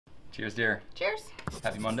Cheers, dear. Cheers.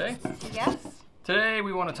 Happy Monday. Yes. Today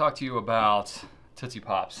we want to talk to you about Tootsie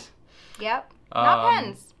Pops. Yep. Not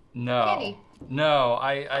pens. No. Candy. No,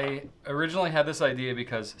 I originally had this idea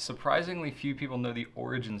because surprisingly few people know the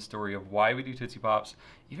origin story of why we do Tootsie Pops,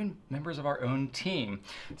 even members of our own team.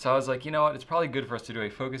 So I was like, you know what, it's probably good for us to do a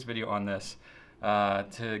focus video on this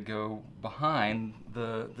to go behind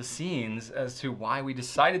the scenes as to why we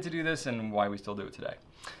decided to do this and why we still do it today.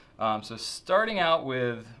 So starting out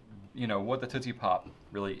with, you know, what the Tootsie Pop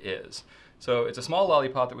really is. So it's a small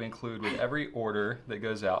lollipop that we include with every order that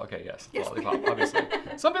goes out. Okay, yes, lollipop, obviously.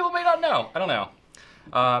 Some people may not know, I don't know.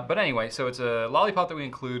 But anyway, so it's a lollipop that we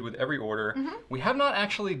include with every order. We have not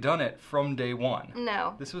actually done it from day one.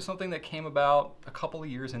 No. This was something that came about a couple of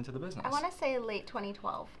years into the business. I want to say late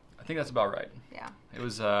 2012. I think that's about right. Yeah. It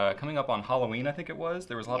was coming up on Halloween, I think it was.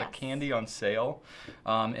 There was a lot of candy on sale.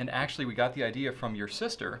 And actually, we got the idea from your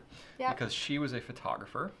sister because she was a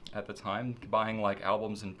photographer at the time, buying like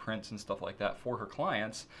albums and prints and stuff like that for her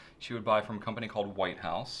clients. She would buy from a company called White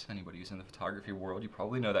House. Anybody who's in the photography world, you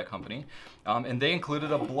probably know that company. And they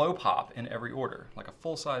included a blow pop in every order, like a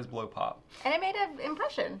full-size blow pop. And it made an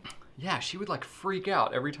impression. Yeah, she would like freak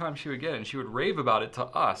out every time she would get it, and she would rave about it to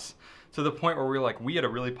us. To the point where we were like, we had a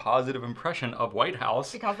really positive impression of White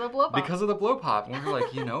House. Because of the blow pop. Because of the blow pop. And we were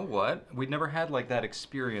like, you know what? We'd never had like that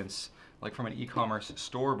experience like from an e-commerce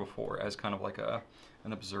store before as kind of like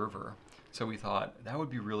an observer. So we thought that would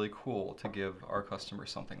be really cool to give our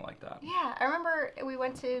customers something like that. Yeah, I remember we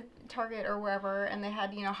went to Target or wherever and they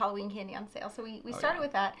had, you know, Halloween candy on sale. So we started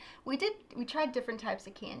with that. We tried different types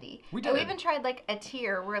of candy. We did. And we even tried like a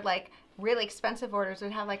tier where like really expensive orders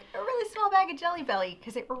would have like a really small bag of Jelly Belly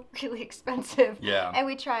because they were really expensive. Yeah. And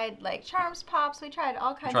we tried like Charms Pops. We tried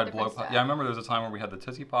all kinds of different stuff. Yeah, I remember there was a time where we had the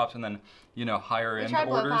Tootsie Pops and then, you know, higher end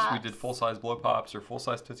orders. We did full-size blow pops or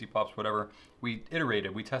full-size Tootsie Pops, whatever. We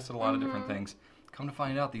iterated. We tested a lot of different things. Come to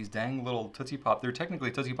find out, these dang little Tootsie Pop, they're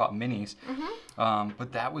technically Tootsie Pop minis,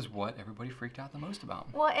 but that was what everybody freaked out the most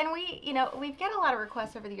about. Well, and we've got a lot of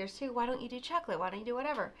requests over the years too. Why don't you do chocolate? Why don't you do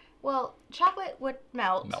whatever? Well, chocolate would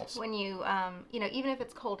melt when you, you know, even if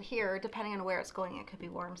it's cold here, depending on where it's going, it could be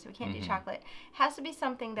warm, so we can't do chocolate. It has to be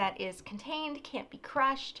something that is contained, can't be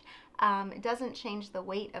crushed. It doesn't change the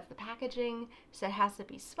weight of the packaging, so it has to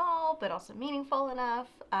be small, but also meaningful enough,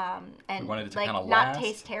 and like not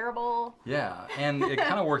taste terrible. Yeah, and it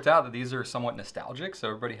kind of worked out that these are somewhat nostalgic, so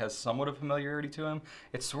everybody has somewhat of familiarity to them.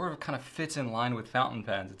 It sort of kind of fits in line with fountain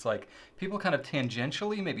pens. It's like people kind of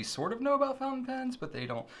tangentially maybe sort of know about fountain pens, but they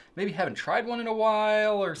don't, maybe haven't tried one in a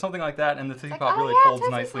while or something like that, and the Tootsie Pop really folds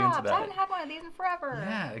nicely into that. I haven't had one of these in forever.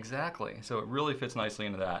 Yeah, exactly. So it really fits nicely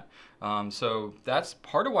into that. So that's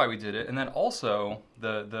part of why we did it, and then also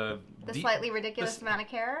the slightly ridiculous amount of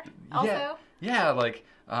care. Also, like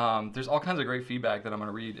there's all kinds of great feedback that I'm going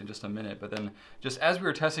to read in just a minute. But then, just as we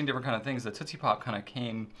were testing different kind of things, the Tootsie Pop kind of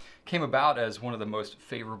came about as one of the most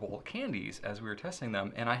favorable candies as we were testing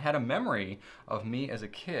them. And I had a memory of me as a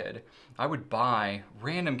kid. I would buy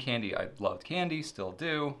random candy. I loved candy, still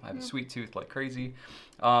do. I have a sweet tooth like crazy.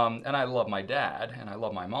 And I love my dad, and I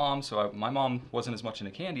love my mom. So my mom wasn't as much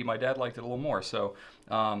into candy. My dad liked it a little more. So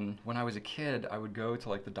when I was a kid, I would go to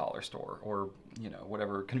like the dollar store or, you know,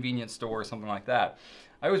 whatever convenience store or something like that.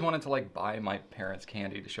 I always wanted to like buy my parents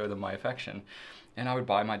candy to show them my affection. And I would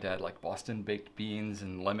buy my dad like Boston baked beans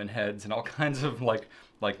and lemon heads and all kinds of like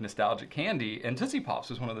nostalgic candy. And Tootsie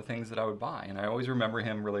Pops was one of the things that I would buy. And I always remember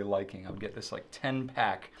him really liking. I would get this like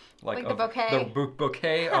 10-pack like the bouquet. The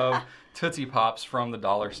bouquet of Tootsie Pops from the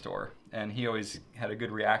dollar store. And he always had a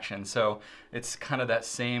good reaction. So it's kind of that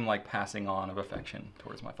same like passing on of affection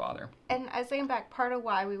towards my father. And I was saying back, part of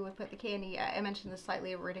why we would put the candy, I mentioned the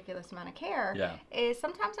slightly ridiculous amount of care, is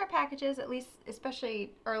sometimes our packages, at least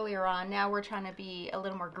especially earlier on, now we're trying to be a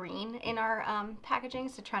little more green in our packaging,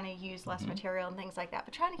 so trying to use less material and things like that,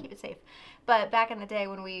 but trying to keep it safe. But back in the day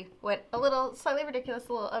when we went a little slightly ridiculous,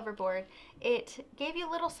 a little overboard, it gave you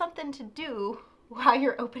a little something to do while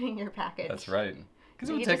you're opening your package. That's right. Because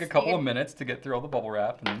it would take a couple of minutes to get through all the bubble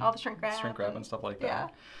wrap and all the shrink wrap and stuff like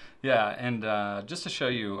that. Yeah, and just to show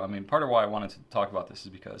you, I mean, part of why I wanted to talk about this is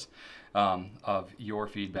because of your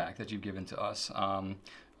feedback that you've given to us.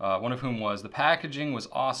 One of whom was, the packaging was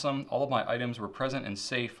awesome. All of my items were present and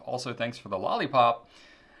safe. Also, thanks for the lollipop.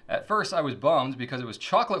 At first, I was bummed because it was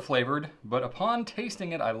chocolate flavored, but upon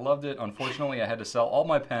tasting it, I loved it. Unfortunately, I had to sell all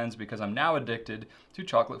my pens because I'm now addicted to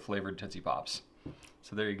chocolate flavored Tootsie Pops.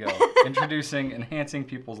 So there you go. Introducing, enhancing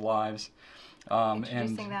people's lives.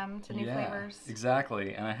 Introducing them to new flavors.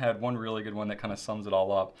 Exactly. And I had one really good one that kind of sums it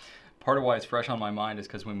all up. Part of why it's fresh on my mind is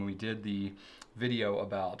because when we did the video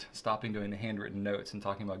about stopping doing the handwritten notes and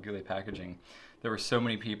talking about Goulet packaging, there were so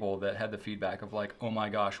many people that had the feedback of like, oh my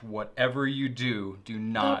gosh, whatever you do, do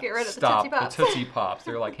not get rid of stop the Tootsie Pops.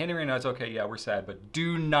 They're like, handing me nuts, okay, yeah, we're sad, but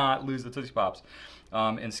do not lose the Tootsie Pops.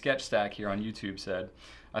 And Sketch Stack here on YouTube said,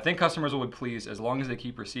 I think customers will be pleased as long as they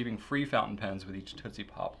keep receiving free fountain pens with each Tootsie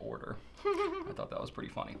Pop order. I thought that was pretty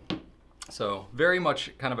funny. So very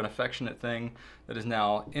much kind of an affectionate thing that is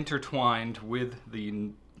now intertwined with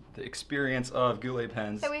the experience of Goulet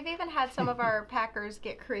pens. So we've even had some of our packers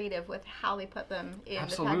get creative with how they put them in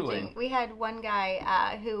the packaging. We had one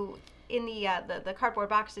guy who in the cardboard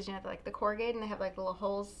boxes, you know, like the corrugated, and they have like little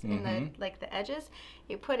holes in the edges.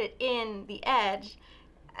 You put it in the edge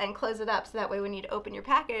and close it up so that way when you'd open your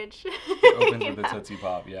package it opens with the Tootsie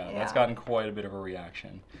Pop. Yeah, that's gotten quite a bit of a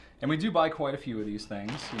reaction. And we do buy quite a few of these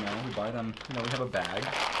things. You know, we buy them, you know, we have a bag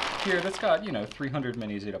here that's got, you know, 300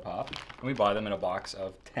 minis at a pop, and we buy them in a box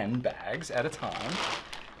of 10 bags at a time.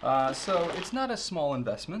 So it's not a small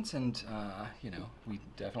investment, and you know, we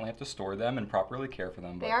definitely have to store them and properly care for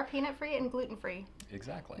them. They are peanut free and gluten free.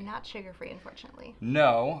 Exactly. Not sugar free, unfortunately.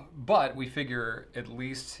 No, but we figure at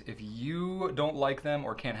least if you don't like them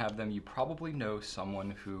or can't have them, you probably know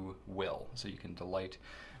someone who will. So you can delight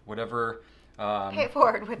whatever. Pay it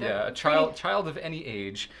forward with a child of any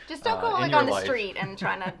age. Just don't go like on the street and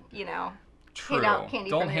trying to, you know. True.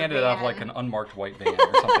 Don't hand it off like an unmarked white van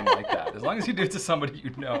or something like that. As long as you do it to somebody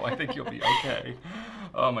you know, I think you'll be okay.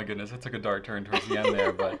 Oh my goodness, that took a dark turn towards the end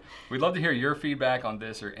there, but we'd love to hear your feedback on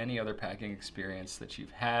this or any other packing experience that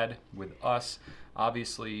you've had with us.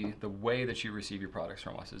 Obviously, the way that you receive your products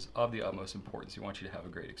from us is of the utmost importance. We want you to have a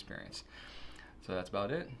great experience. So that's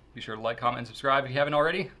about it. Be sure to like, comment, and subscribe if you haven't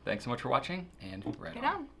already. Thanks so much for watching, and right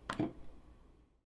on.